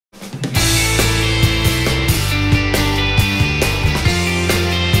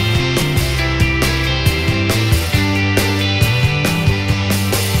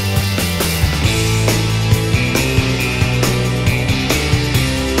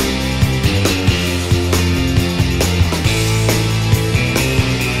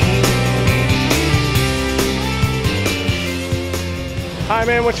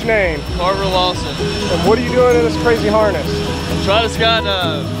what's your name? Carver, Lawson. And what are you doing in this crazy harness? I'm trying to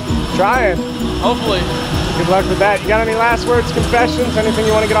skydive. Trying. Hopefully. Good luck with that. You got any last words, confessions, anything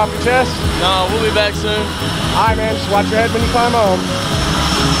you want to get off your chest? No, we'll be back soon. All right, man. Just watch your head when you climb home.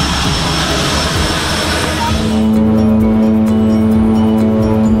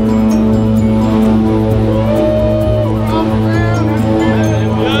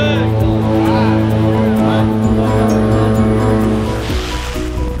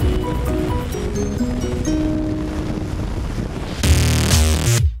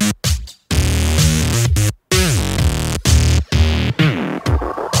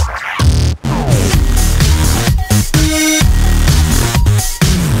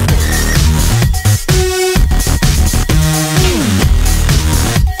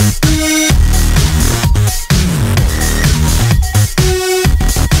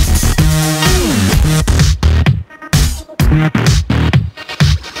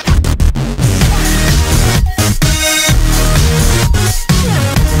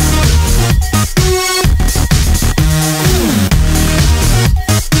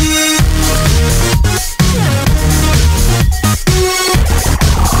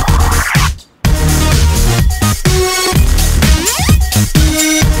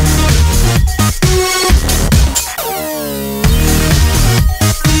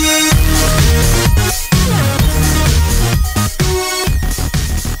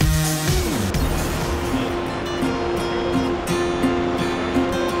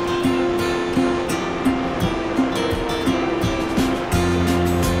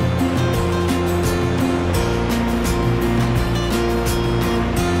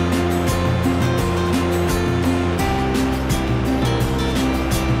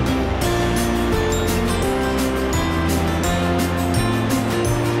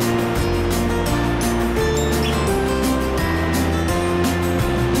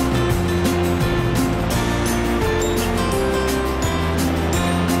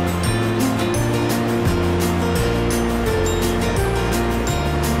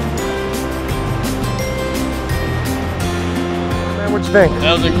 What'd you think?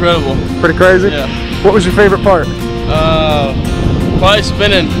 That was incredible. Pretty crazy? Yeah. What was your favorite part? Probably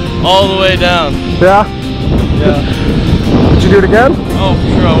spinning all the way down. Yeah? Yeah. Would you do it again? Oh, for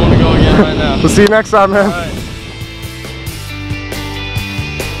sure. I want to go again right now. We'll see you next time, man. All right.